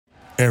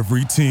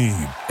Every team,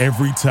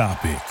 every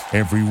topic,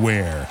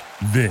 everywhere.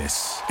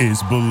 This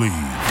is Believe.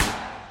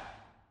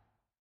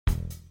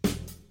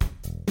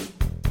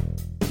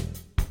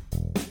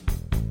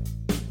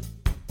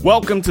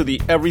 Welcome to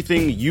the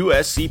Everything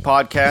USC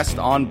podcast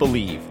on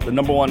Believe, the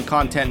number one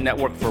content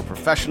network for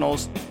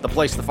professionals, the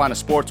place to find a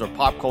sports or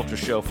pop culture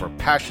show for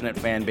passionate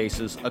fan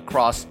bases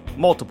across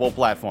multiple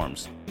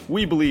platforms.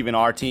 We believe in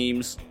our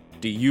teams.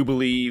 Do you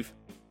believe?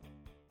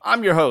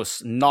 I'm your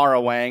host,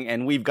 Nara Wang,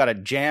 and we've got a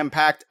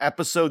jam-packed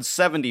episode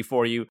 70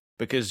 for you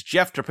because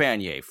Jeff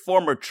Trepanier,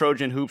 former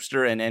Trojan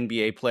hoopster and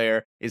NBA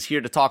player, is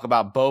here to talk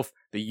about both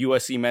the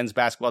USC men's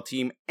basketball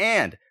team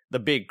and the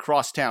big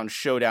crosstown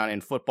showdown in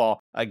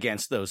football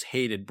against those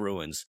hated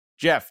Bruins.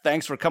 Jeff,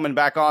 thanks for coming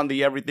back on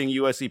the Everything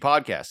USC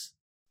podcast.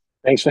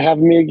 Thanks for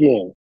having me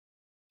again.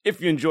 If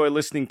you enjoy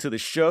listening to the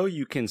show,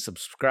 you can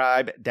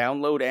subscribe,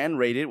 download, and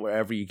rate it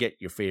wherever you get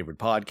your favorite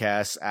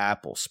podcasts,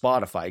 Apple,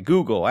 Spotify,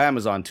 Google,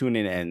 Amazon,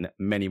 TuneIn, and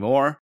many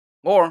more.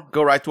 Or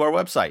go right to our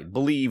website,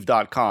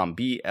 Believe.com,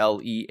 BLEAV.com.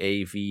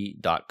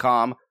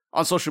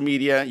 On social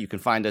media, you can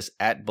find us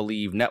at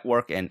Believe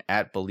Network and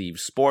at Believe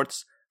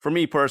Sports. For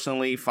me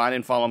personally, find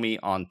and follow me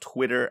on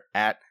Twitter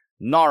at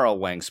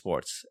Naraweng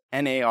Sports,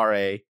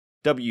 NARAWENG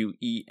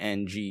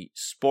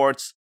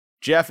Sports.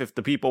 Jeff, if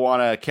the people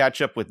want to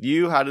catch up with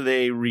you, how do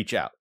they reach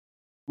out?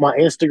 My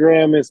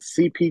Instagram is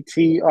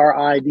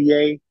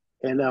CPTRIDA,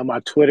 and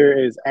my Twitter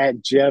is at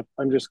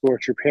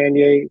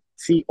Jeff_Trepanier,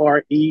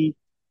 TREPAGNIER.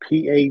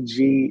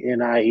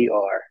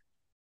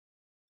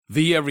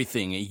 The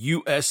Everything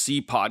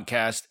USC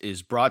podcast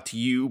is brought to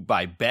you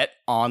by Bet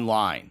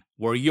Online,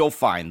 where you'll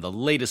find the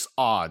latest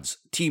odds,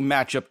 team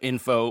matchup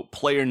info,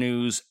 player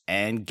news,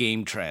 and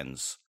game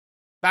trends.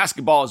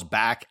 Basketball is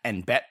back,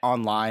 and Bet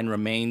Online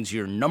remains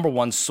your number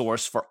one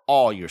source for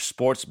all your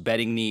sports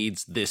betting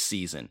needs this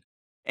season.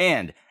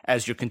 And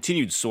as your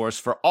continued source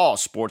for all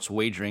sports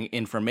wagering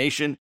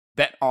information,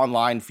 Bet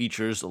Online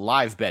features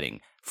live betting,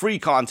 free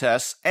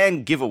contests,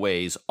 and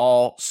giveaways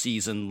all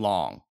season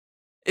long.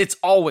 It's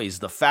always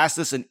the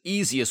fastest and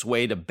easiest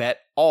way to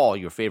bet all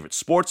your favorite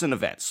sports and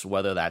events,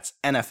 whether that's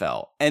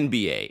NFL,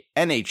 NBA,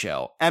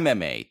 NHL,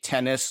 MMA,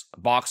 tennis,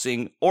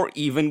 boxing, or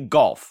even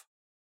golf.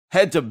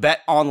 Head to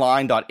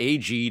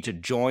betonline.ag to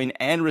join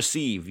and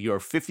receive your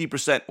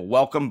 50%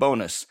 welcome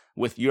bonus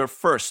with your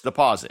first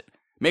deposit.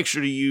 Make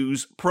sure to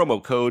use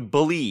promo code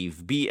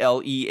BELIEVE,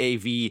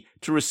 BLEAV,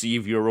 to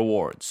receive your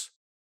rewards.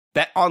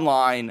 Bet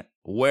Online,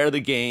 where the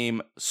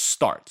game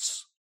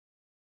starts.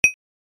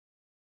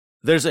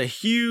 There's a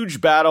huge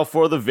battle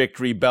for the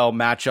victory bell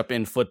matchup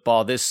in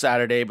football this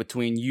Saturday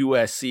between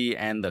USC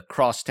and the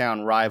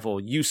crosstown rival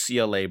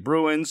UCLA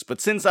Bruins, but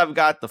since I've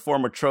got the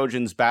former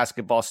Trojans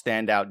basketball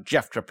standout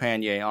Jeff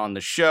Trepanier on the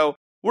show,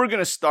 we're going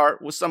to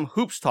start with some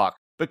hoops talk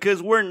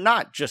because we're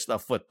not just a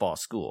football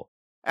school.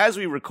 As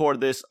we record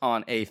this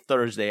on a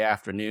Thursday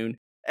afternoon,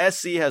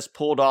 SC has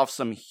pulled off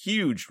some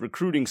huge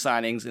recruiting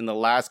signings in the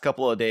last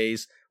couple of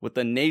days with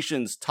the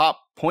nation's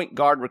top point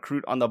guard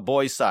recruit on the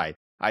boys' side,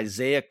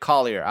 Isaiah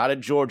Collier out of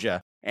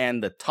Georgia,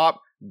 and the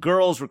top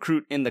girls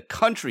recruit in the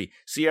country,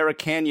 Sierra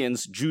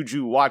Canyon's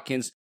Juju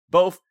Watkins,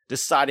 both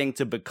deciding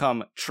to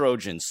become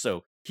Trojans.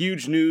 So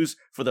huge news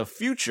for the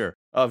future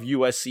of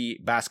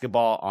USC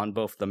basketball on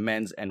both the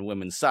men's and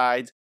women's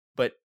sides.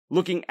 But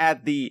looking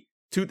at the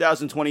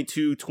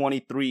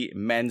 2022-23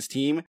 men's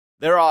team,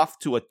 they're off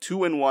to a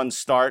 2-1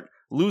 start,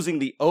 losing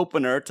the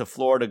opener to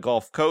Florida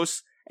Gulf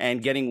Coast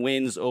and getting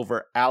wins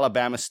over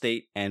Alabama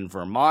State and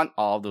Vermont.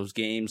 All of those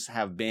games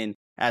have been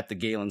at the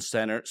Galen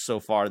Center so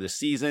far this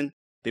season.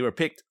 They were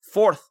picked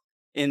 4th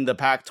in the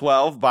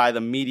Pac-12 by the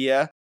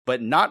media,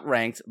 but not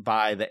ranked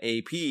by the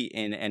AP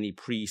in any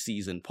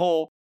preseason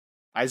poll.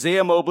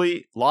 Isaiah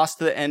Mobley lost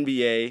to the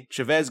NBA,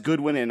 Chavez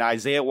Goodwin and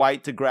Isaiah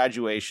White to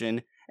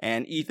graduation,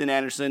 and Ethan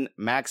Anderson,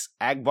 Max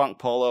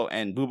Agbonkpolo,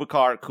 and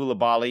Boubacar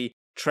Coulibaly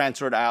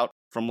transferred out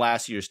from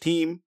last year's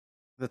team.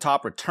 The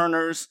top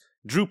returners,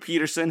 Drew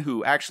Peterson,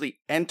 who actually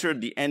entered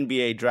the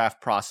NBA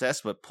draft process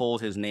but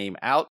pulled his name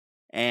out,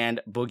 and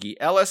Boogie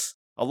Ellis,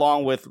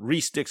 along with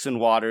Reese Dixon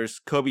Waters,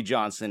 Kobe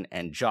Johnson,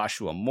 and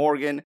Joshua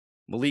Morgan.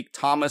 Malik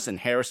Thomas and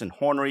Harrison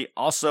Hornery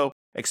also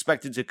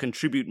expected to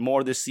contribute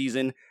more this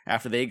season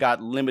after they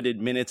got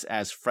limited minutes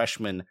as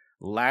freshmen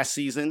last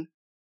season.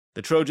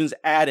 The Trojans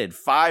added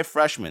 5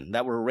 freshmen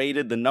that were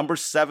rated the number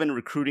 7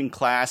 recruiting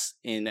class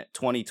in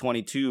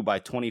 2022 by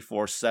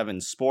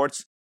 24/7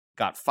 Sports.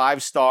 Got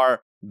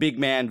 5-star big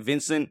man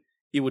Vincent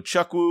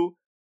Iwuchukwu,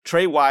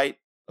 Trey White,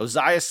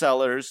 Oziah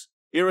Sellers,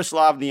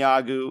 Iroslav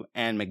Niagu,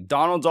 and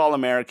McDonald's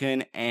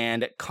All-American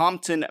and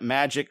Compton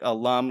Magic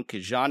alum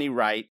Kijani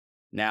Wright.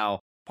 Now,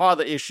 part of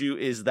the issue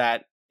is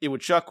that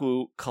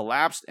Iwuchukwu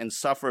collapsed and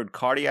suffered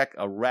cardiac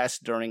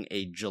arrest during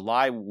a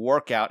July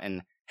workout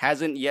and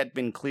hasn't yet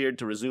been cleared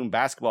to resume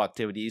basketball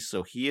activities,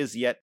 so he is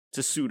yet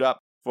to suit up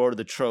for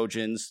the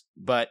Trojans.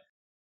 But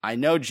I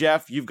know,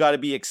 Jeff, you've got to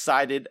be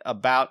excited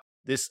about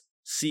this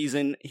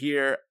season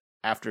here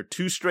after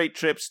 2 straight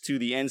trips to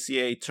the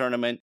NCAA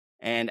tournament.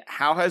 And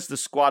how has the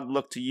squad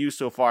looked to you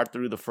so far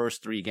through the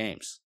first 3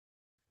 games?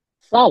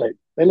 Solid.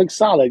 They look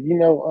solid.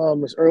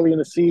 It's early in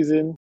the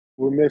season.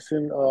 We're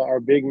missing our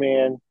big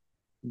man,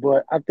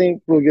 but I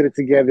think we'll get it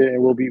together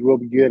and we'll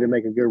be good and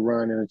make a good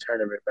run in the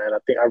tournament, man.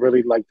 I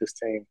really like this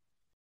team.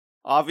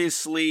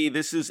 Obviously,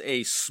 this is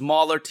a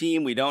smaller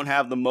team. We don't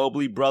have the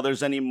Mobley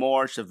brothers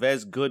anymore.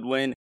 Chavez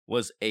Goodwin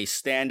was a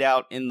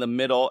standout in the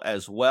middle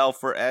as well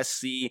for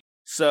SC.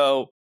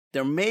 So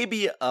there may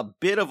be a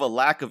bit of a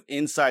lack of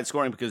inside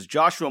scoring because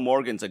Joshua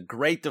Morgan's a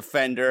great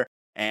defender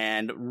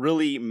and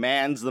really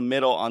mans the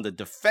middle on the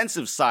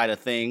defensive side of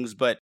things,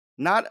 but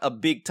not a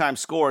big-time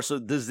scorer. So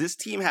does this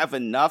team have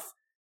enough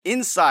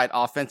inside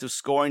offensive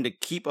scoring to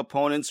keep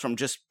opponents from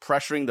just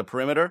pressuring the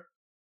perimeter?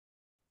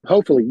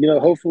 Hopefully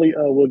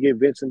we'll get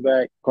Vincent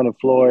back on the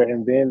floor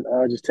and then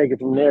just take it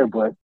from there.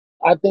 But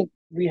I think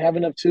we have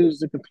enough tools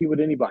to compete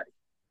with anybody.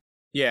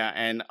 Yeah,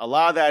 and a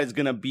lot of that is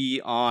going to be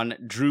on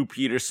Drew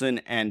Peterson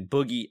and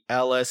Boogie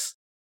Ellis.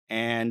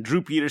 And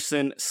Drew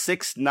Peterson,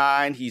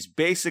 6'9", he's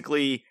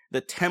basically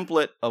the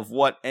template of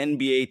what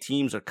NBA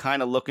teams are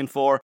kind of looking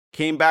for.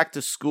 Came back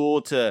to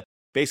school to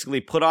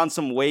basically put on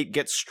some weight,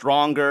 get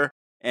stronger,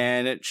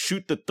 and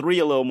shoot the three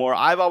a little more.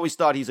 I've always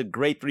thought he's a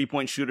great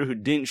three-point shooter who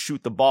didn't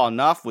shoot the ball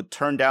enough, would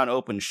turn down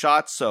open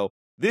shots. So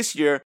this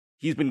year,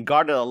 he's been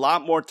guarded a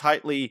lot more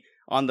tightly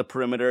on the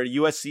perimeter.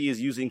 USC is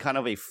using kind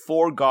of a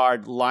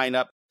four-guard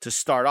lineup to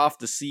start off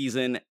the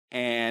season.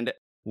 And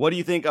what do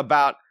you think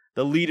about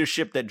the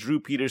leadership that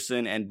Drew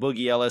Peterson and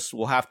Boogie Ellis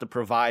will have to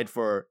provide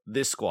for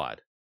this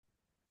squad?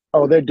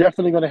 Oh, they're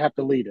definitely going to have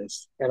to lead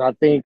us. And I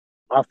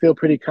feel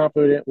pretty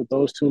confident with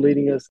those two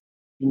leading us.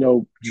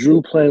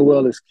 Drew playing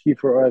well is key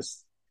for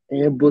us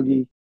and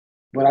Boogie.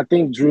 But I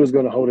think Drew is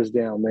going to hold us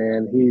down,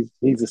 man.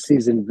 He's a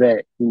seasoned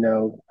vet.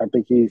 I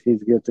think he's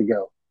good to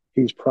go.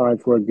 He's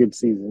primed for a good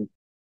season.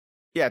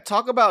 Yeah,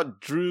 talk about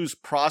Drew's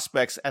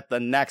prospects at the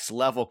next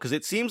level, because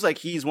it seems like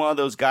he's one of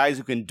those guys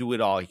who can do it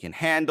all. He can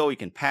handle, he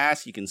can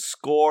pass, he can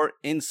score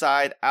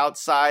inside,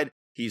 outside.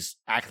 He's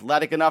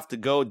athletic enough to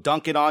go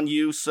dunk it on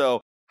you.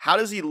 So how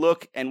does he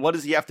look and what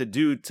does he have to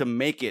do to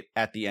make it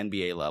at the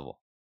NBA level?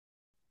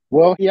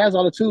 Well, he has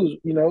all the tools,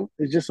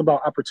 It's just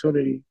about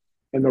opportunity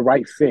and the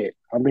right fit.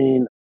 I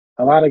mean,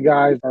 a lot of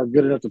guys are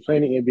good enough to play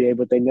in the NBA,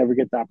 but they never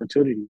get the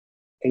opportunity.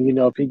 And,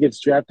 if he gets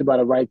drafted by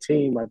the right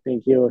team, I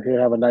think he'll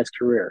have a nice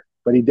career.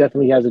 But he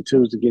definitely has the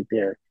tools to get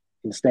there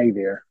and stay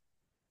there.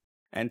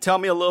 And tell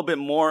me a little bit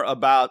more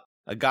about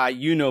a guy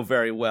you know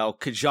very well,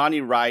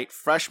 Kijani Wright,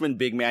 freshman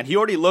big man. He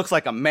already looks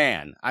like a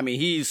man. I mean,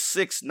 he's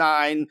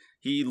 6'9".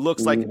 He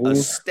looks like a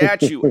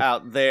statue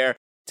out there.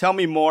 Tell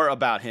me more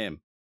about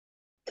him.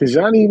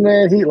 Kijani,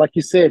 man, like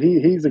you said,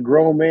 he's a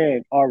grown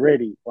man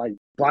already, like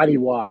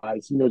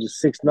body-wise,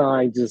 just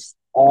 6'9", just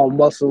all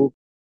muscle.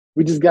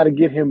 We just got to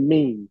get him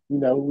mean.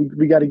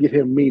 We got to get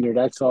him meaner.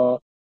 That's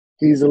all.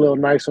 He's a little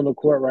nice on the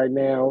court right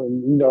now.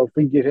 And, if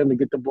we get him to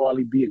get the ball,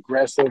 he'd be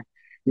aggressive,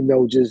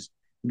 just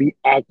be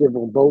active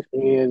on both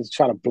ends,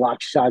 try to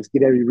block shots,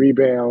 get every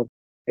rebound,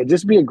 and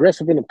just be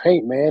aggressive in the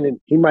paint, man.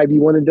 And he might be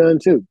one and done,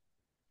 too.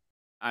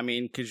 I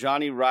mean,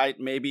 Kijani Wright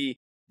maybe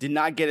did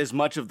not get as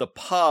much of the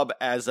pub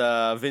as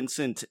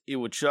Vincent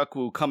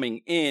Iwuchukwu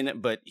coming in,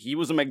 but he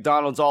was a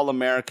McDonald's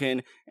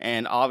All-American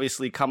and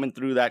obviously coming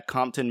through that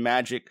Compton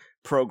Magic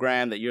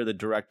program that you're the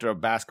director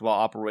of basketball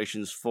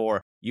operations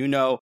for.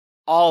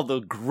 All the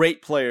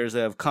great players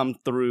that have come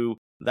through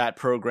that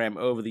program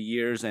over the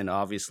years, and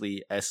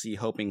obviously SC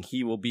hoping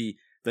he will be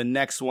the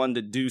next one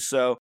to do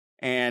so.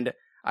 And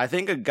I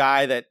think a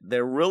guy that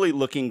they're really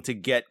looking to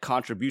get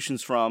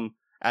contributions from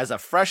as a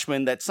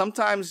freshman that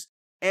sometimes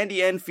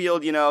Andy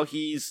Enfield,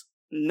 he's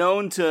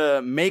known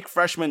to make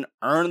freshmen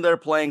earn their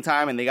playing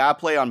time and they got to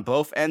play on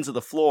both ends of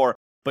the floor.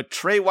 But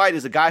Trey White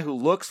is a guy who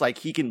looks like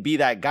he can be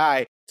that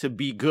guy to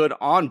be good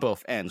on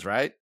both ends,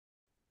 right?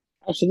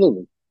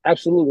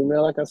 Absolutely,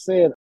 man. Like I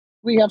said,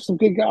 we have some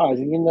good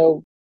guys.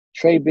 And,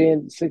 Trey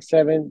being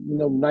 6'7",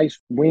 nice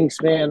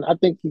wingspan, I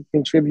think he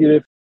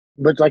contributed.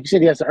 But like you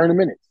said, he has to earn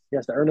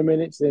the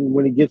minutes. And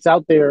when he gets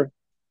out there,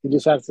 he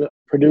just has to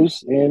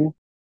produce and,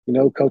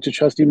 coach will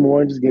trust him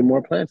more and just get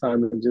more playing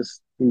time and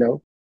just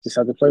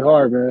have to play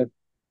hard, man.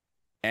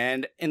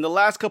 And in the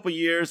last couple of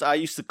years, I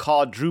used to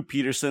call Drew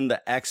Peterson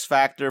the X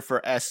factor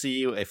for SC.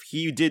 If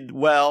he did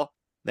well,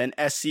 then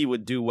SC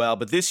would do well.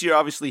 But this year,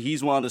 obviously,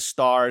 he's one of the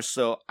stars.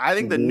 So I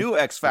think the new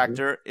X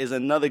factor is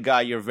another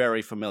guy you're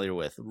very familiar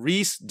with,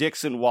 Reese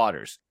Dixon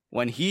Waters.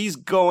 When he's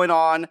going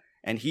on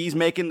and he's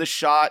making the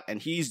shot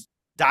and he's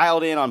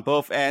dialed in on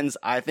both ends,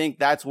 I think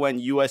that's when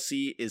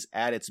USC is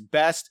at its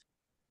best.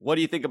 What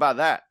do you think about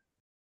that?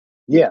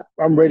 Yeah,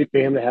 I'm ready for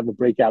him to have a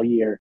breakout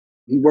year.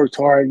 He worked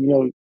hard,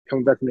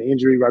 coming back from the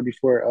injury right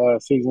before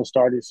season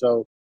started.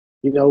 So,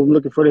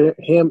 looking for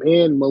him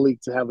and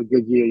Malik to have a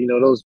good year.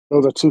 Those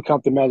are two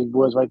Compton Magic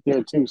boys right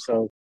there too.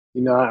 So,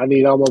 I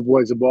need all my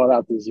boys to ball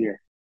out this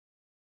year.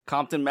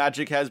 Compton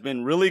Magic has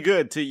been really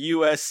good to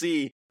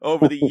USC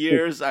over the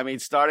years. I mean,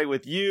 starting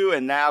with you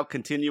and now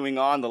continuing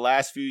on the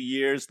last few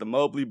years, the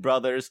Mobley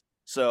brothers.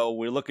 So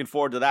we're looking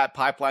forward to that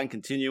pipeline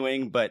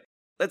continuing. But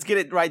let's get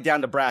it right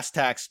down to brass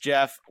tacks,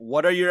 Jeff.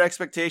 What are your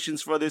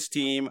expectations for this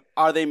team?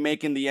 Are they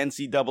making the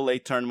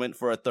NCAA tournament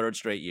for a third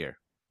straight year?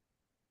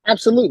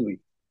 Absolutely.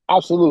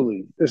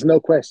 Absolutely. There's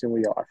no question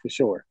we are, for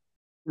sure.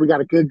 We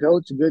got a good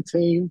coach, a good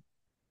team,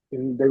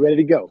 and they're ready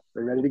to go.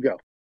 They're ready to go.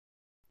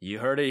 You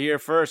heard it here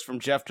first from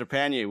Jeff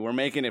Trepanier. We're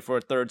making it for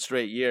a third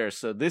straight year.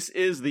 So this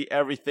is the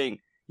Everything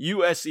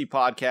USC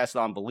podcast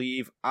on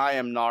Believe. I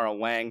am Nara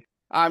Wang.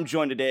 I'm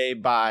joined today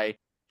by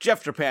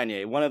Jeff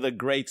Trepanier, one of the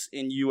greats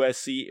in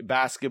USC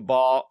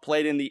basketball,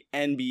 played in the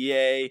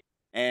NBA,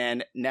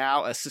 and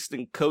now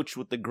assistant coach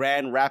with the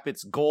Grand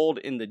Rapids Gold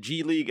in the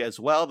G League as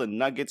well, the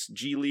Nuggets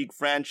G League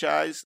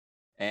franchise.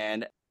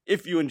 And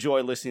if you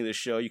enjoy listening to the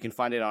show, you can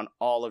find it on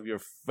all of your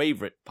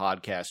favorite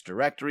podcast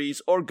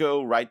directories or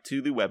go right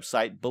to the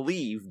website,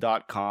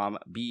 Bleav.com,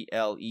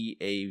 BLEAV.com.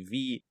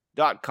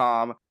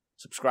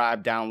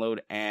 Subscribe, download,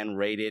 and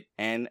rate it.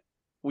 And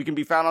we can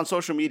be found on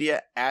social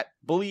media at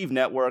Bleav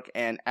Network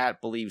and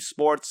at Bleav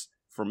Sports.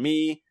 For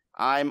me,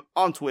 I'm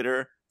on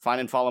Twitter.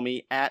 Find and follow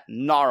me at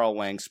Nara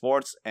Wang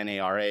Sports,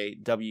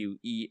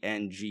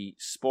 NARAWENG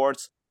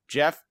Sports.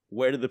 Jeff,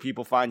 where do the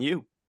people find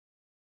you?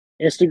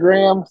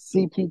 Instagram,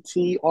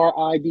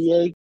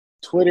 CPTRIDA,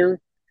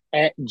 Twitter,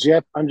 at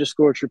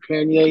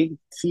Jeff_Trepanier,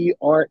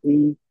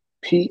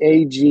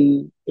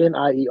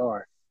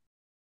 TREPAGNIER.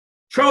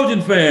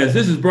 Trojan fans,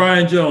 this is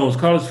Brian Jones,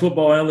 college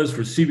football analyst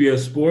for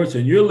CBS Sports,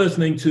 and you're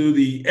listening to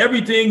the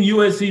Everything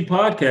USC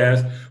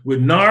podcast with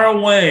Nara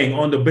Wang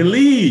on the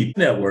Bleav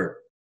Network.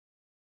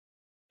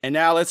 And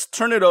now let's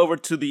turn it over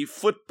to the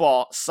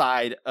football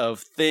side of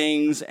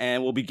things,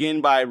 and we'll begin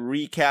by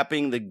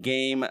recapping the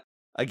game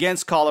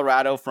against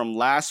Colorado from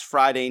last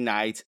Friday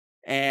night.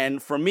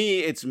 And for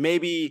me, it's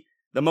maybe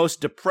the most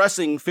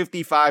depressing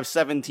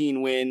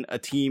 55-17 win a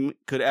team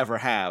could ever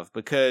have,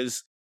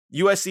 because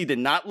USC did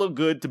not look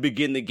good to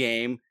begin the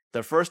game.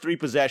 Their first three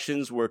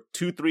possessions were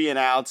 2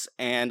 3-and-outs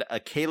and a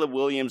Caleb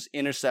Williams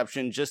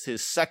interception, just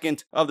his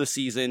second of the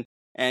season.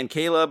 And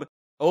Caleb,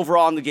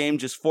 overall in the game,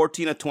 just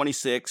 14 of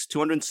 26,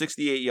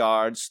 268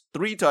 yards,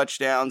 3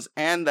 touchdowns,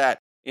 and that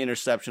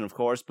interception, of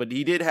course. But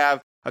he did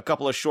have a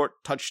couple of short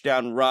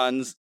touchdown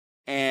runs.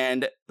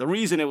 And the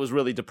reason it was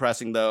really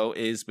depressing, though,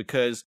 is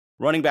because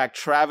running back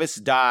Travis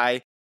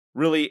Dye,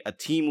 really a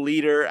team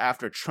leader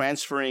after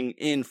transferring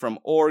in from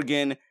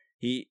Oregon,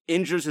 he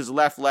injures his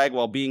left leg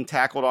while being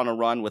tackled on a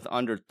run with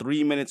under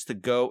 3 minutes to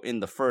go in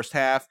the first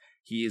half.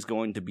 He is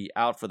going to be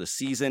out for the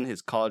season.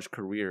 His college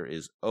career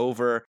is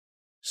over.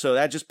 So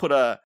that just put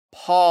a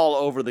pall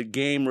over the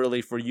game,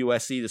 really, for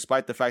USC,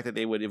 despite the fact that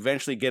they would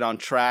eventually get on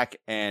track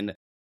and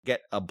get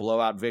a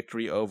blowout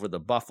victory over the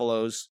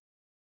Buffaloes.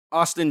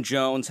 Austin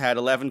Jones had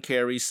 11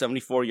 carries,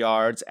 74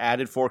 yards,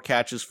 added 4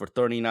 catches for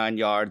 39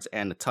 yards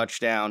and a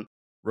touchdown.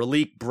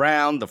 Raleek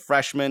Brown, the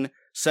freshman,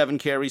 7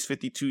 carries,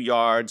 52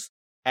 yards,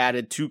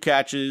 added 2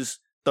 catches,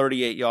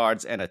 38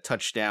 yards, and a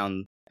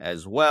touchdown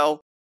as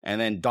well.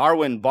 And then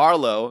Darwin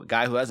Barlow, a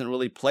guy who hasn't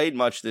really played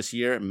much this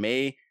year,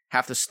 may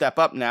have to step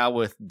up now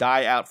with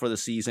Dye out for the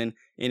season.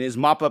 In his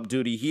mop-up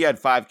duty, he had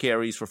 5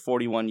 carries for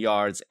 41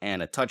 yards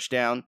and a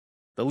touchdown.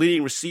 The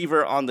leading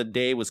receiver on the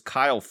day was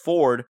Kyle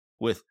Ford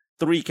with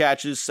 3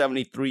 catches,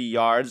 73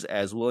 yards,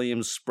 as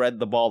Williams spread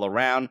the ball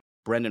around.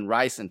 Brendan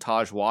Rice and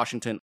Taj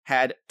Washington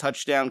had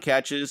touchdown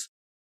catches.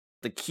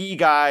 The key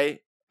guy,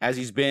 as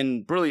he's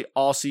been really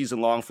all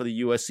season long for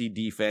the USC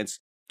defense,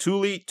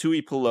 Tuli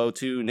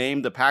Tuipulotu,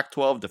 named the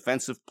Pac-12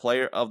 Defensive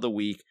Player of the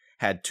Week,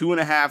 had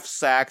 2.5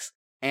 sacks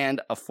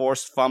and a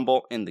forced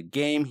fumble in the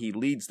game. He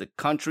leads the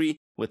country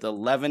with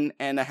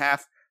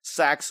 11.5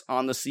 sacks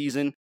on the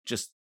season,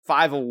 just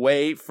 5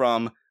 away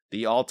from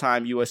the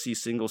all-time USC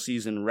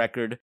single-season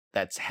record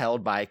that's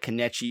held by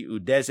Kenechi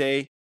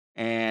Udeze.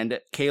 And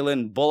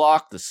Kalen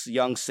Bullock, the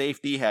young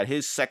safety, had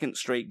his second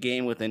straight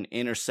game with an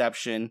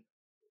interception.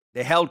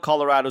 They held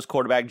Colorado's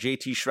quarterback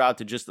J.T. Shroud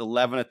to just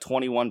 11 of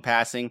 21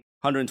 passing,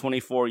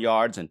 124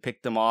 yards, and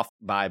picked him off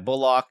by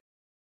Bullock.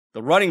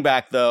 The running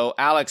back, though,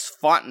 Alex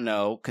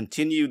Fontenot,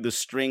 continued the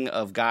string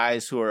of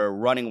guys who are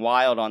running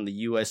wild on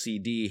the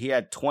USC D. He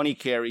had 20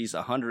 carries,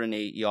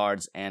 108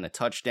 yards, and a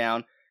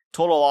touchdown.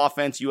 Total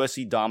offense,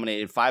 USC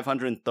dominated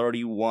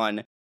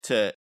 531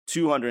 to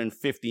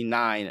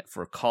 259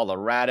 for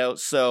Colorado.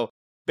 So,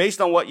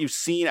 based on what you've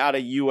seen out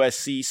of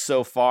USC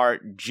so far,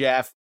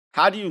 Jeff,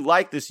 how do you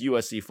like this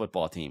USC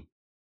football team?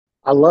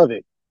 I love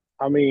it.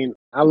 I mean,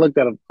 I looked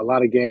at a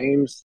lot of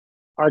games.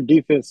 Our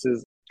defense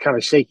is kind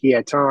of shaky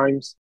at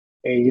times.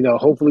 And,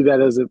 hopefully that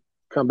doesn't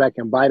come back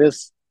and bite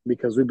us,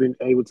 because we've been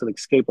able to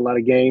escape a lot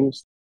of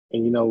games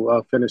and,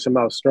 finish them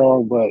out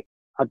strong. But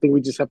I think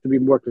we just have to be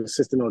more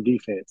consistent on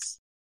defense.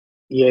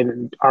 Yeah,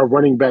 and our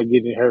running back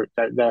getting hurt,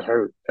 that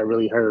hurt. That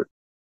really hurt.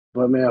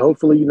 But, man,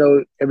 hopefully,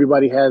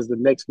 everybody has the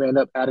next man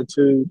up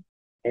attitude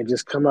and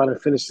just come out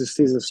and finish the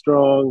season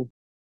strong.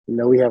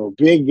 We have a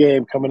big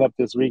game coming up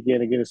this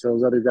weekend against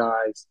those other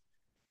guys.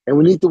 And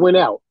we need to win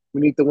out.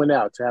 We need to win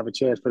out to have a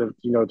chance for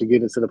to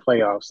get into the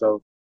playoffs.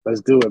 So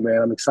let's do it,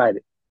 man. I'm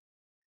excited.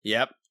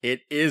 Yep,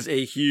 it is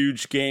a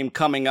huge game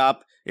coming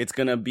up. It's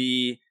going to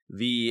be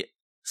the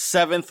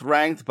 7th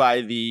ranked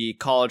by the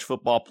College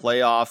Football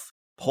Playoff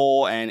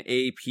poll and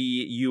AP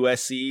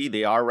USC.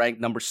 They are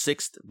ranked number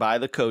 6th by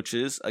the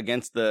coaches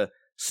against the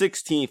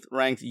 16th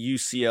ranked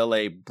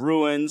UCLA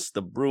Bruins.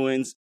 The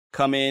Bruins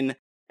come in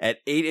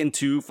at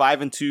 8-2,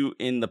 5-2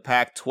 in the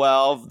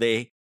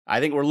Pac-12. I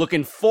think we're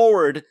looking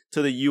forward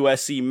to the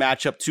USC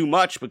matchup too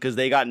much because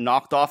they got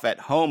knocked off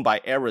at home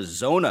by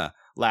Arizona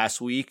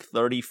last week,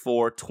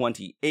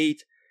 34-28.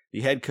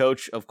 The head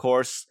coach, of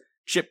course,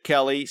 Chip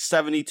Kelly,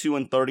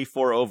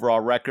 72-34 overall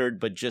record,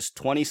 but just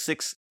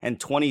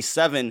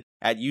 26-27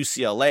 at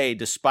UCLA,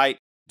 despite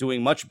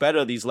doing much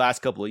better these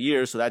last couple of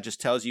years. So that just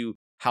tells you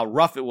how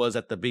rough it was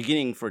at the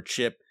beginning for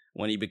Chip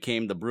when he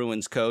became the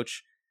Bruins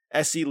coach.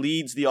 SC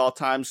leads the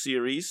all-time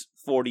series,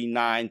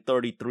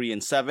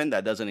 49-33-7.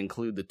 That doesn't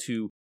include the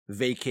 2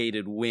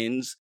 vacated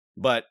wins.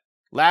 But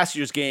last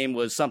year's game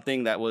was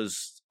something that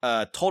was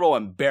a total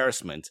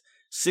embarrassment.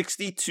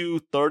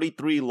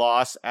 62-33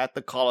 loss at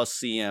the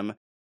Coliseum.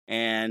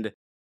 And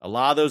a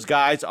lot of those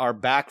guys are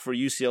back for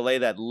UCLA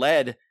that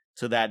led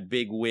to that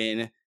big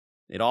win.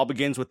 It all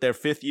begins with their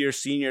 5th-year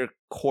senior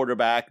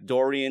quarterback,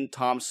 Dorian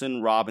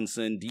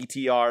Thompson-Robinson,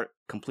 DTR,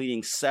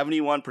 completing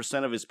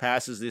 71% of his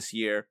passes this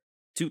year,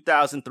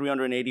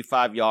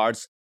 2,385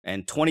 yards,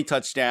 and 20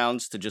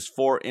 touchdowns to just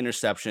 4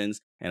 interceptions.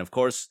 And of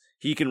course,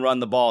 he can run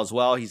the ball as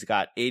well. He's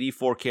got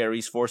 84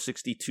 carries,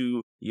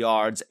 462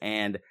 yards,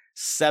 and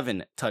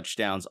 7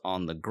 touchdowns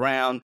on the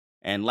ground.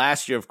 And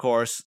last year, of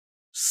course,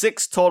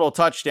 6 total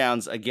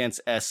touchdowns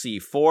against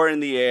SC, 4 in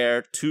the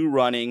air, 2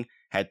 running,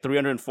 had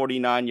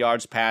 349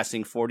 yards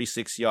passing,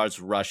 46 yards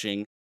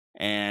rushing.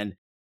 And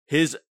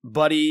his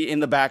buddy in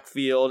the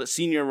backfield,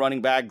 senior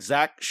running back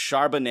Zach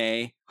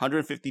Charbonnet,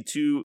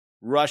 152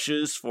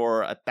 rushes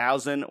for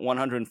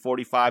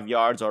 1,145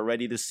 yards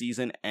already this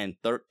season and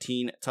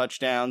 13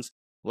 touchdowns.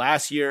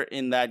 Last year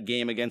in that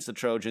game against the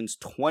Trojans,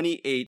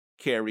 28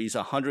 carries,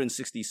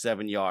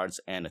 167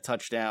 yards, and a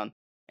touchdown.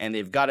 And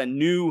they've got a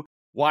new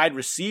wide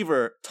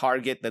receiver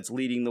target that's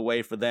leading the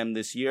way for them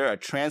this year, a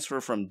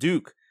transfer from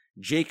Duke,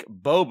 Jake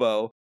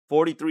Bobo,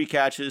 43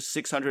 catches,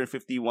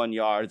 651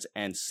 yards,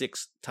 and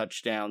 6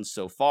 touchdowns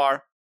so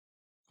far.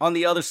 On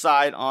the other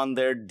side, on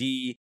their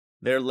D,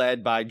 they're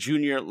led by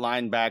junior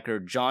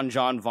linebacker John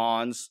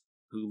Vaughns,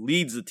 who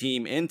leads the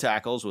team in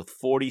tackles with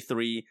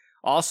 43,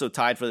 also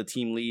tied for the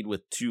team lead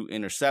with 2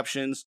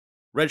 interceptions.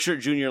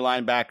 Redshirt junior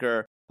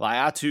linebacker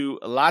Laiatu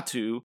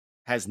Latu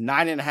has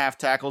 9.5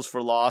 tackles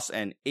for loss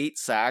and 8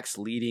 sacks,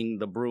 leading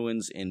the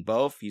Bruins in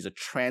both. He's a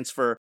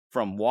transfer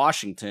from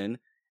Washington.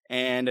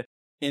 And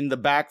in the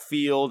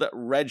backfield,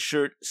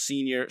 redshirt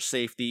senior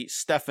safety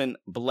Stephen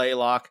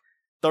Blaylock,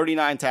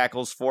 39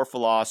 tackles, 4 for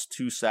loss,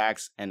 2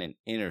 sacks, and an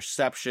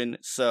interception.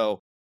 So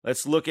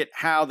let's look at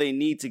how they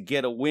need to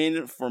get a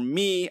win. For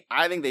me,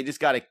 I think they just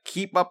got to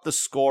keep up the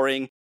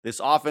scoring.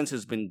 This offense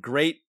has been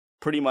great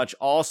pretty much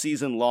all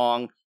season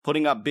long,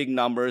 putting up big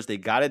numbers. They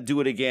got to do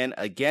it again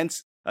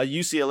against a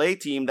UCLA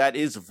team that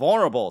is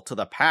vulnerable to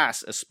the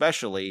pass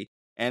especially.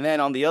 And then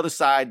on the other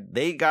side,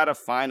 they got to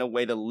find a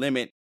way to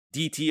limit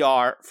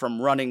DTR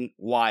from running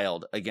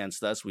wild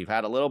against us. We've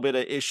had a little bit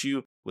of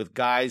issue with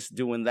guys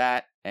doing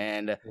that,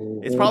 and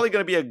it's probably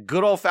going to be a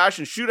good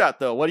old-fashioned shootout,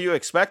 though. What are you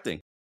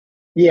expecting?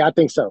 Yeah, I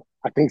think so.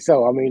 I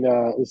mean,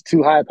 it's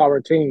 2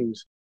 high-powered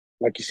teams.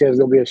 Like you said, it's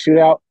going to be a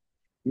shootout.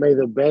 May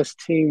the best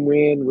team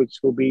win, which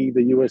will be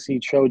the USC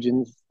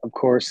Trojans, of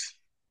course,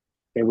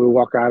 and we'll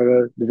walk out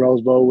of the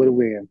Rose Bowl with a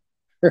win.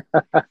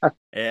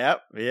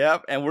 Yep.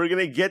 And we're going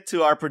to get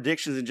to our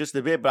predictions in just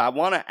a bit, but I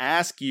want to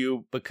ask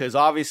you, because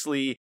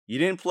obviously you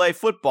didn't play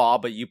football,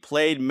 but you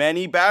played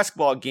many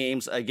basketball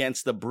games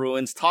against the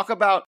Bruins. Talk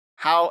about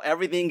how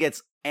everything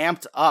gets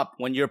amped up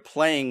when you're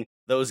playing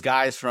those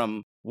guys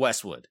from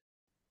Westwood.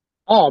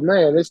 Oh,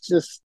 man,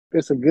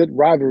 it's a good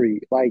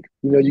rivalry. Like,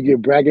 you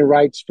get bragging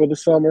rights for the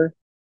summer.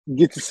 You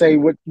get to say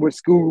what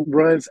school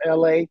runs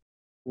LA.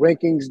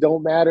 Rankings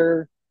don't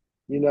matter.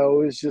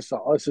 It's just a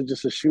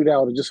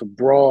shootout or just a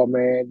brawl,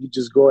 man. You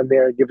just go in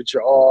there and give it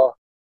your all.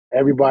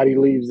 Everybody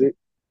leaves it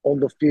on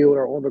the field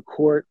or on the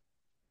court.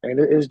 And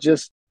it's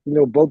just,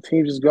 both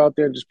teams just go out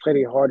there and just play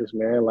their hardest,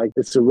 man. Like,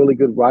 it's a really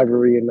good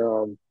rivalry, and,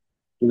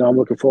 I'm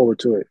looking forward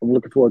to it. I'm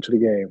looking forward to the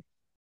game.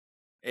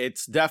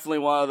 It's definitely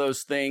one of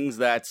those things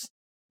that's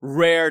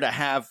rare to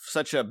have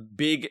such a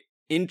big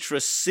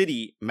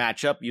intra-city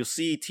matchup. You'll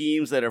see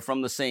teams that are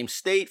from the same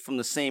state, from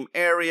the same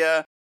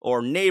area,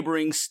 or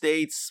neighboring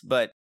states,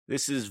 but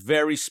this is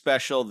very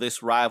special,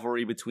 this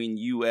rivalry between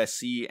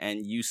USC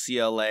and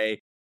UCLA.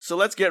 So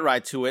let's get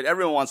right to it.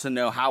 Everyone wants to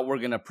know how we're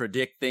going to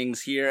predict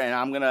things here, and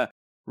I'm going to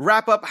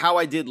wrap up how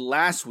I did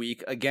last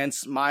week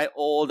against my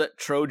old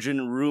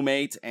Trojan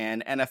roommate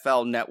and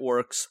NFL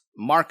Network's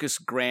Marcus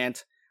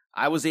Grant.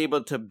 I was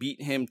able to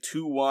beat him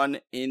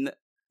 2-1 in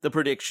the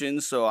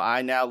predictions, so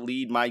I now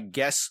lead my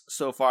guests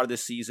so far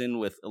this season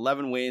with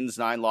 11 wins,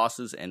 9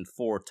 losses, and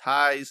 4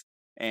 ties.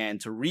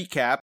 And to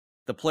recap,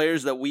 the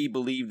players that we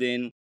believed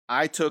in,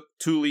 I took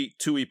Tuli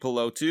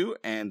Tuipulotu,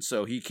 and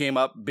so he came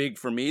up big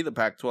for me, the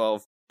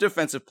Pac-12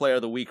 Defensive Player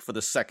of the Week for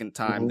the second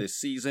time this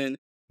season.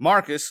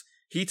 Marcus,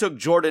 He took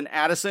Jordan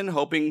Addison,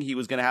 hoping he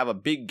was going to have a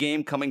big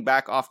game coming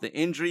back off the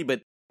injury,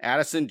 but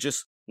Addison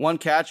just one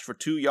catch for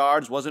 2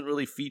 yards, wasn't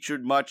really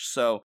featured much,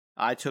 so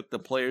I took the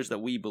players that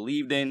we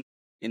believed in.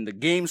 In the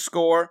game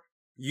score,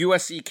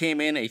 USC came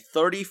in a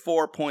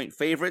 34-point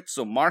favorite,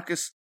 so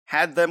Marcus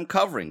had them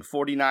covering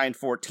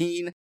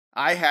 49-14.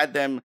 I had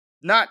them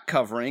not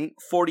covering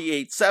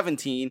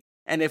 48-17,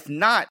 and if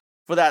not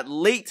for that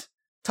late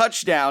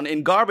touchdown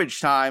in garbage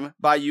time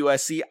by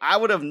USC, I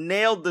would have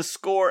nailed the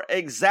score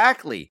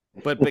exactly.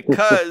 But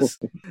because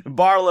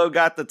Barlow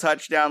got the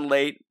touchdown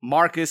late,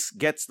 Marcus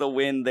gets the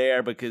win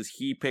there because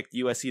he picked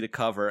USC to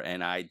cover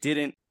and I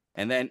didn't.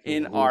 And then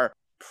in our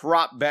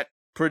prop bet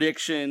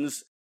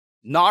predictions,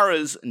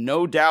 Nara's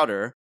no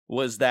doubter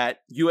was that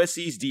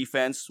USC's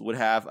defense would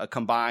have a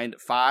combined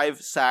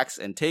 5 sacks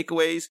and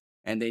takeaways,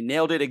 and they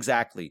nailed it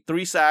exactly.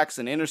 3 sacks,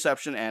 an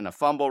interception, and a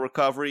fumble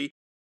recovery.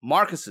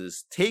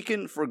 Marcus's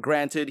taken for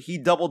granted. He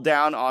doubled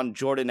down on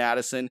Jordan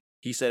Addison.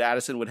 He said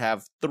Addison would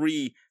have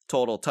 3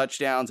 total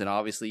touchdowns, and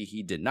obviously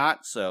he did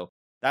not. So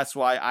that's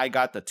why I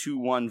got the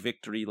 2-1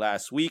 victory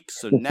last week.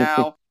 So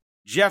now,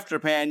 Jeff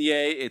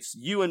Trepanier, it's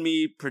you and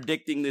me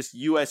predicting this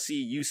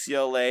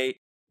USC-UCLA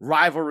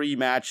rivalry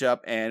matchup,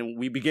 and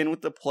we begin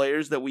with the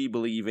players that we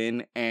believe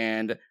in.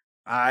 And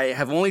I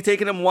have only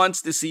taken him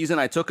once this season.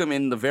 I took him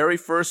in the very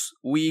first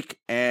week,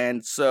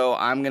 and so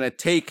I'm going to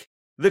take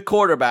the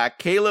quarterback,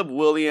 Caleb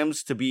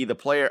Williams, to be the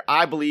player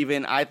I believe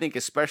in. I think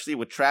especially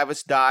with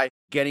Travis Dye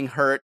getting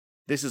hurt,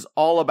 this is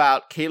all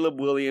about Caleb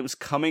Williams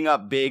coming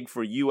up big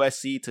for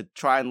USC to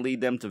try and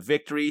lead them to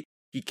victory.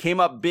 He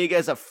came up big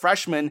as a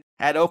freshman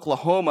at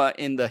Oklahoma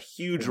in the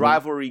huge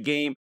rivalry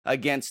game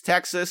against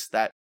Texas,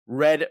 that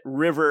Red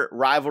River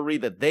rivalry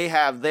that they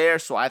have there.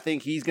 So I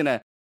think he's going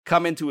to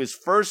come into his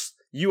first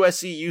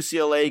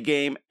USC-UCLA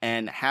game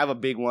and have a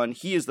big one.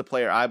 He is the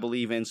player I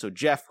believe in. So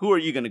Jeff, who are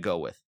you going to go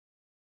with?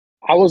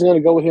 I was going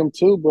to go with him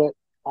too, but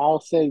I'll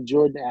say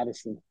Jordan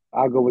Addison.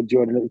 I'll go with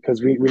Jordan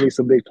because we need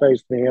some big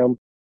plays for him.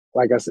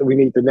 Like I said, we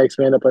need the next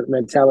man up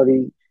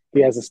mentality.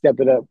 He has to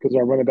step it up because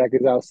our running back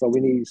is out, so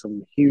we need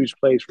some huge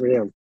plays from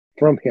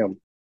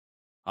him.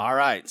 All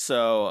right,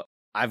 so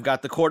I've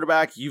got the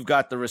quarterback, you've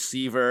got the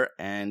receiver,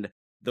 and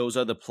those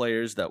are the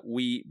players that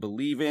we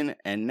believe in.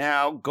 And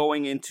now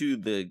going into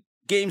the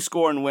game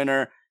score and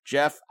winner,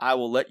 Jeff, I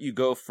will let you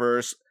go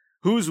first.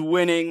 Who's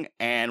winning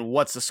and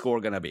what's the score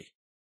going to be?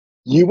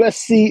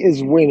 USC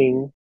is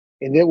winning,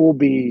 and it will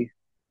be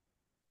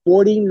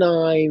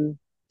 49-34.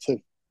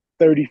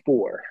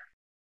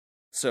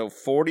 So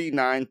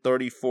 49-34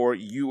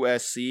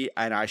 USC,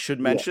 and I should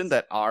mention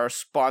that our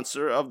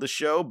sponsor of the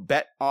show,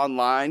 Bet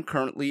Online,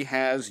 currently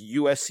has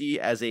USC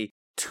as a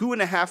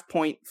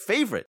 2.5-point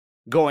favorite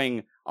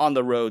going on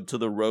the road to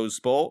the Rose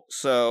Bowl.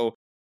 So,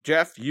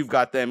 Jeff, you've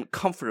got them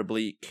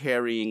comfortably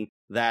carrying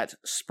that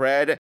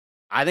spread.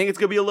 I think it's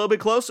going to be a little bit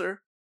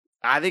closer.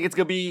 I think it's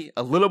going to be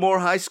a little more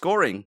high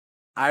scoring.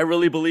 I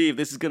really believe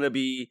this is going to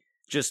be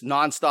just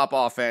nonstop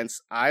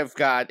offense. I've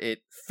got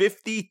it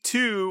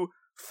 52-49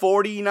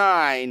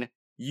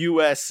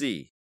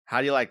 USC. How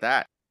do you like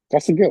that?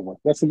 That's a good one.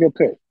 That's a good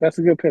pick. That's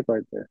a good pick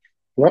right there.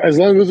 Well, as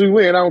long as we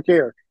win, I don't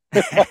care.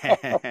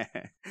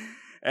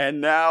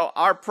 And now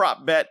our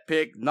prop bet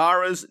pick,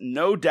 Nara's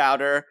no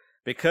doubter.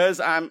 Because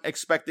I'm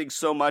expecting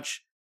so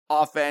much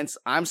offense,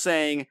 I'm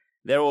saying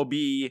there will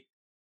be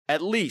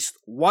at least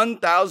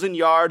 1,000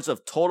 yards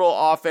of total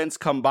offense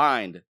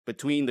combined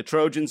between the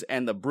Trojans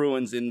and the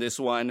Bruins in this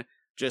one.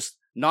 Just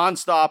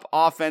nonstop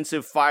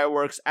offensive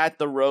fireworks at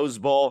the Rose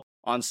Bowl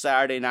on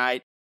Saturday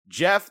night.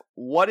 Jeff,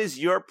 what is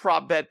your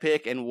prop bet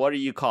pick and what are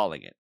you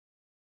calling it?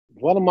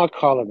 What am I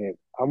calling it?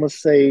 I'm going to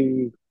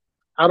say,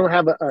 I don't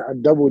have a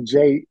double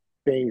J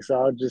thing, so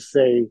I'll just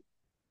say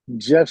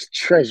Jeff's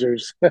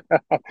Treasures.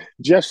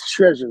 Jeff's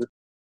Treasure.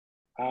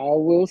 I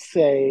will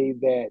say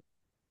that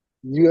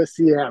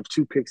USC have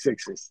 2 pick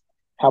sixes.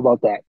 How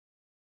about that?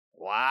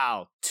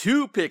 Wow,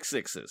 2 pick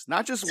sixes,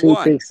 not just 2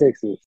 one. 2 pick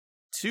sixes.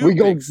 We're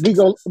going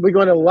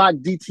to lock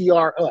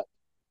DTR up.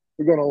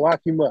 We're going to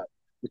lock him up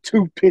with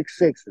 2 pick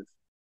sixes.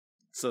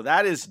 So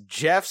that is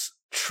Jeff's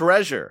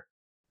Treasure.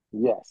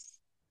 Yes.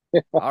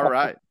 All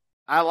right.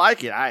 I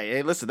like it.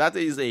 Hey, listen, that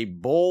is a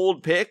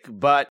bold pick,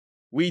 but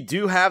we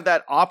do have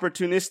that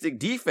opportunistic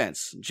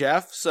defense,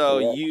 Jeff.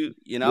 So you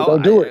know, we're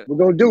gonna do it. We're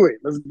gonna do it.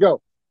 Let's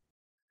go.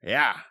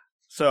 Yeah.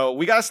 So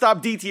we got to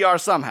stop DTR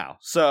somehow.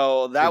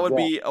 So that would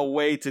be a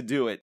way to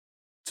do it.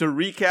 To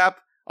recap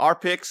our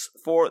picks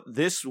for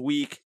this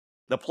week,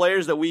 the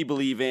players that we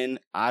believe in,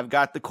 I've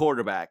got the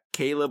quarterback,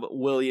 Caleb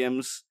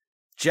Williams.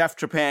 Jeff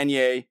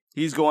Trepanier,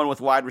 he's going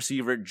with wide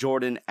receiver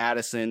Jordan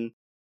Addison.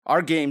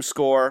 Our game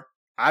score,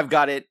 I've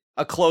got it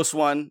a close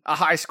one, a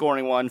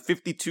high-scoring one,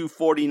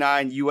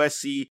 52-49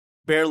 USC,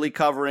 barely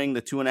covering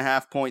the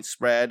 2.5-point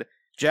spread.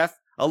 Jeff,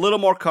 a little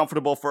more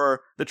comfortable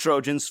for the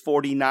Trojans,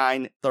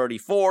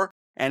 49-34.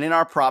 And in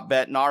our prop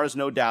bet, Nara's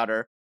no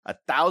doubter,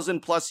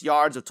 1,000-plus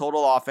yards of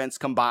total offense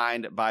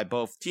combined by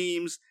both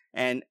teams.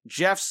 And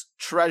Jeff's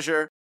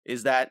treasure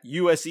is that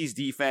USC's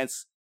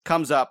defense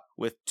comes up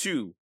with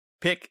 2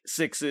 pick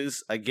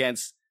sixes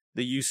against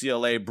the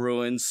UCLA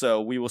Bruins.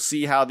 So we will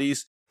see how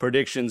these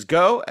predictions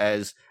go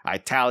as I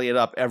tally it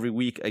up every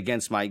week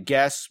against my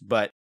guests.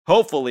 But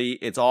hopefully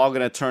it's all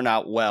going to turn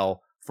out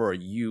well for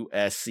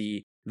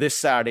USC this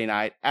Saturday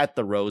night at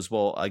the Rose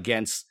Bowl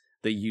against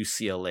the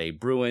UCLA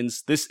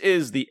Bruins. This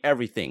is the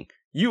Everything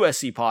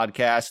USC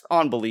podcast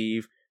on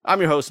Believe.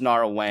 I'm your host,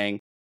 Nara Wang.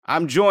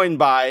 I'm joined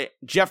by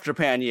Jeff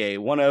Trepanier,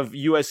 one of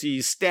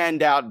USC's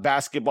standout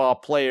basketball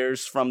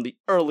players from the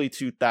early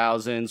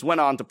 2000s,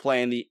 went on to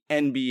play in the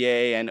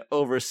NBA and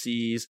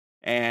overseas,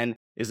 and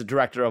is the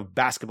director of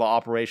basketball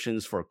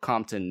operations for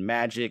Compton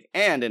Magic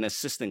and an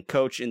assistant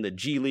coach in the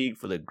G League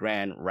for the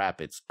Grand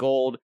Rapids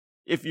Gold.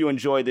 If you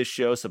enjoy this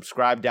show,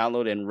 subscribe,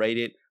 download, and rate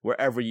it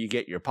wherever you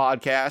get your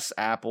podcasts,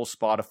 Apple,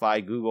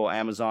 Spotify, Google,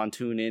 Amazon,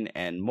 TuneIn,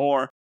 and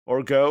more,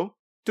 or go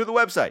to the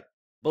website,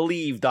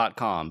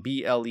 Believe.com,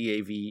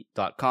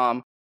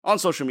 BLEAV.com, on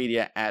social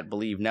media at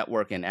Believe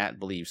Network and at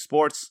Believe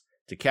Sports.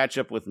 To catch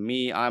up with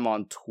me, I'm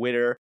on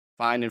Twitter.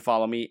 Find and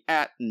follow me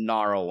at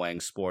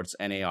Naraweng Sports,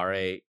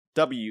 NARAWENG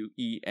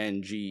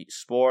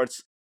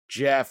Sports.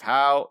 Jeff,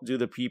 how do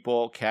the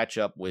people catch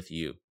up with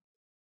you?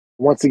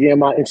 Once again,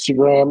 my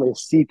Instagram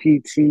is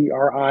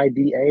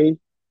CPTRIDA.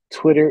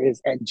 Twitter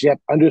is at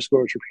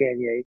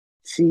Jeff_Trepanier,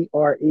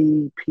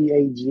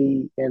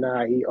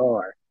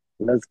 TREPAGNIER.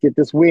 Let's get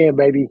this win,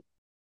 baby.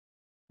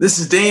 This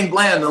is Dane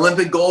Bland,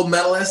 Olympic gold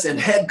medalist and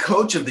head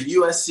coach of the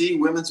USC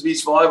women's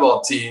beach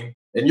volleyball team.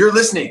 And you're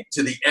listening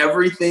to the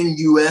Everything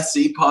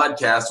USC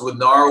podcast with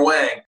Nara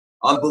Wang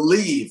on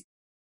Believe.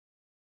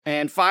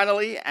 And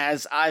finally,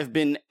 as I've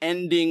been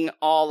ending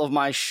all of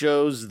my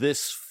shows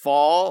this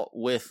fall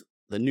with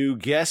the new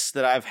guests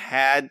that I've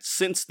had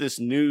since this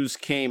news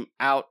came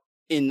out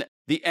in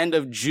the end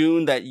of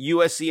June that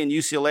USC and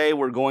UCLA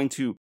were going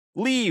to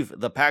leave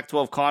the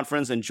Pac-12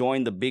 conference and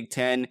join the Big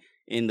Ten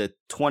in the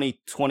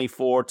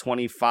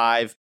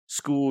 2024-25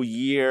 school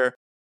year.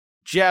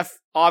 Jeff,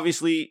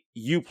 obviously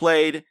you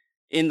played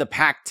in the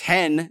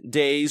Pac-10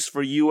 days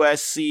for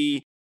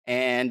USC,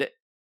 and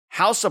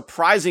how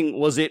surprising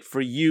was it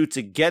for you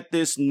to get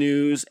this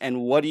news,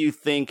 and what do you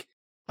think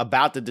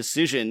about the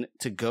decision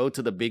to go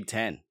to the Big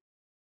Ten?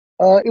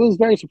 It was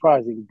very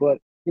surprising, but,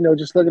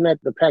 just looking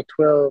at the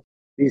Pac-12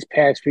 these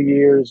past few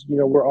years,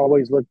 we're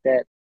always looked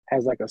at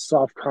as like a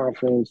soft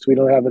conference. We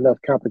don't have enough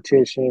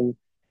competition.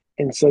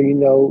 And so,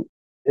 it'll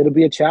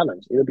be a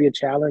challenge. It'll be a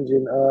challenge.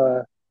 And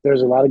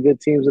there's a lot of good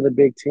teams in the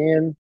Big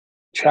Ten.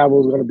 Travel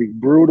is going to be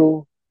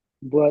brutal.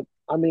 But,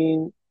 I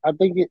think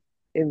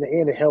in the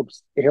end, it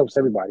helps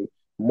everybody.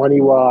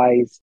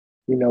 Money-wise,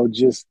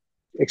 just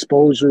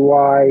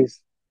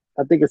exposure-wise.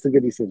 I think it's a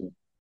good decision.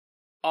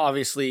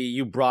 Obviously,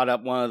 you brought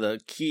up one of the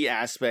key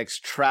aspects,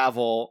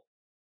 travel.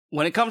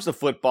 When it comes to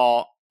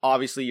football,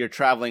 obviously you're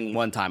traveling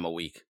one time a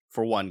week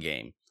for one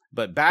game.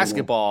 But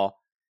basketball,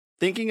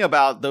 thinking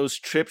about those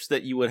trips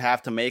that you would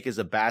have to make as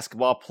a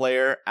basketball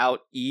player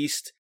out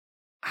east,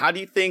 how do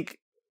you think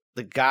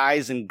the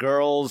guys and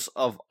girls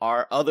of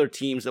our other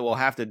teams that will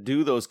have to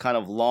do those kind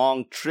of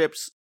long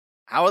trips,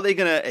 how are they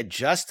going to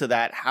adjust to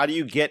that? How do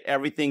you get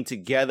everything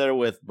together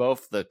with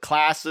both the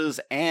classes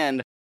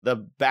and the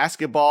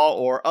basketball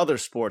or other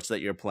sports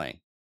that you're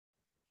playing?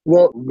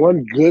 Well,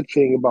 one good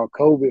thing about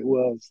COVID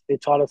was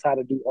it taught us how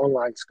to do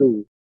online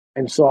school.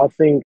 And so I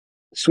think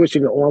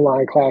switching to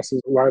online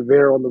classes while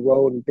they're on the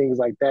road and things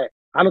like that,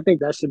 I don't think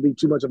that should be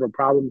too much of a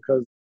problem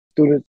because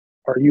students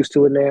are used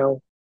to it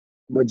now.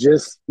 But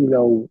just,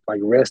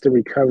 like rest and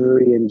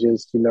recovery and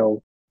just,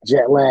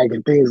 jet lag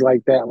and things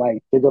like that,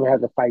 like they're going to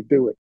have to fight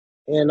through it.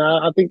 And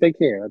I think they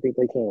can.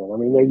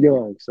 They're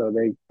young, so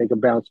they can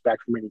bounce back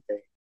from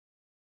anything.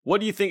 What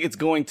do you think it's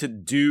going to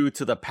do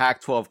to the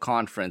Pac-12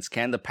 conference?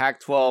 Can the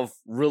Pac-12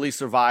 really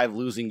survive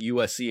losing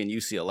USC and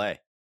UCLA?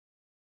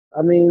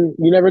 You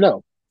never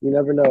know.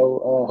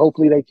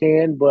 Hopefully they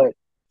can, but,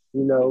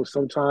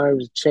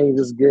 sometimes change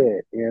is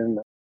good. And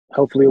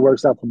hopefully it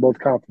works out for both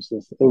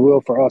conferences. It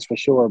will for us for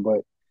sure, but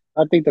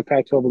I think the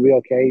Pac-12 will be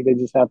okay. They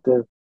just have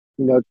to,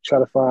 try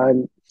to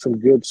find some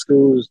good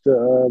schools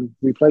to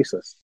replace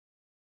us.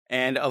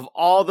 And of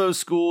all those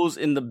schools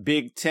in the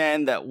Big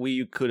Ten that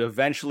we could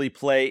eventually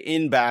play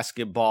in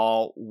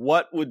basketball,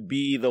 what would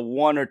be the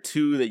one or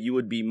two that you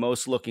would be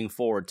most looking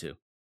forward to?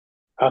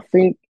 I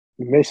think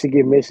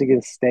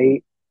Michigan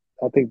State.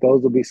 I think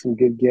those will be some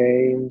good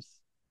games.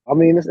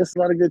 It's a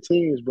lot of good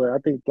teams, but I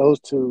think those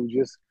two,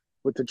 just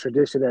with the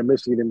tradition that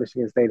Michigan and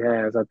Michigan State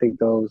has, I think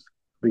those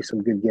will be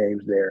some good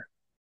games there.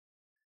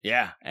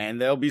 Yeah,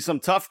 and there'll be some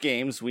tough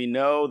games. We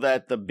know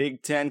that the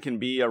Big Ten can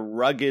be a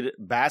rugged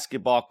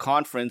basketball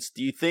conference.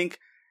 Do you think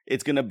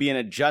it's going to be an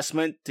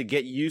adjustment to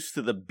get used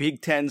to the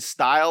Big Ten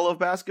style of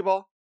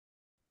basketball?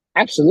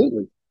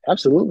 Absolutely,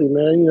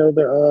 man.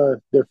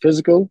 They're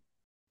physical.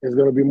 There's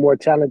going to be more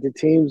talented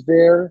teams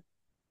there,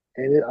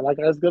 and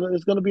it's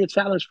going to be a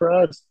challenge for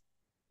us.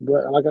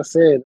 But like I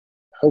said,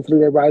 hopefully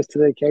they rise to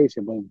the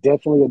occasion. But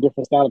definitely a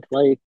different style of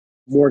play,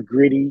 more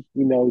gritty.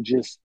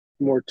 Just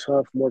more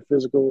tough, more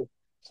physical.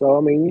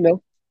 So,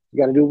 you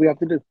got to do what we have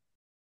to do.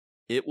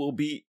 It will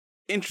be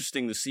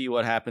interesting to see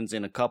what happens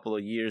in a couple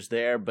of years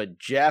there. But,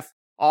 Jeff,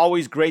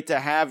 Always great to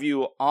have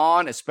you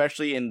on,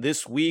 especially in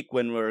this week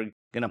when we're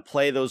going to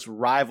play those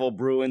rival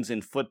Bruins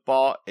in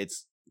football.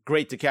 It's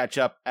great to catch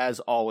up,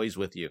 as always,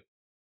 with you.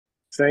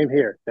 Same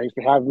here. Thanks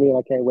for having me, and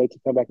I can't wait to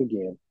come back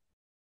again.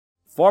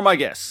 For my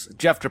guests,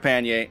 Jeff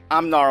Trepanier,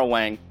 I'm Nara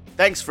Wang.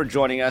 Thanks for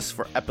joining us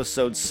for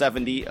episode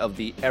 70 of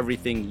the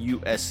Everything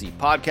USC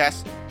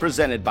podcast,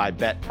 presented by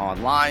Bet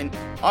Online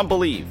on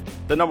Believe,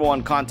 the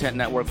 #1 content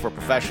network for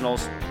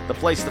professionals, the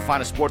place to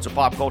find a sports or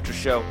pop culture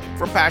show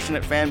for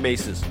passionate fan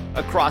bases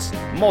across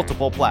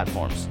multiple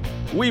platforms.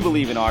 We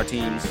believe in our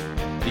teams.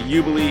 Do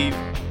you believe?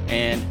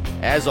 And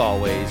as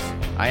always,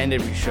 I end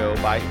every show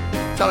by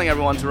telling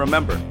everyone to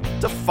remember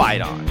to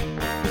fight on.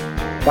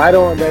 Fight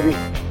on, baby.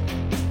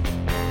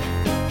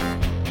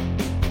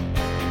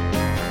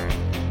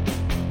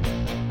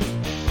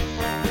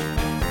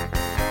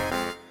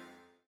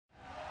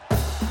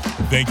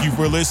 Thank you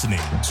for listening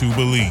to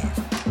Believe.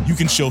 You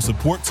can show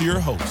support to your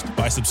host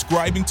by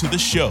subscribing to the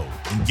show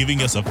and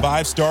giving us a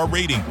 5-star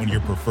rating on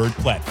your preferred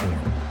platform.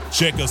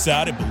 Check us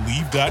out at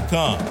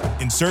Believe.com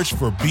and search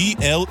for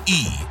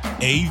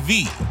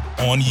BLEAV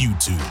on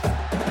YouTube.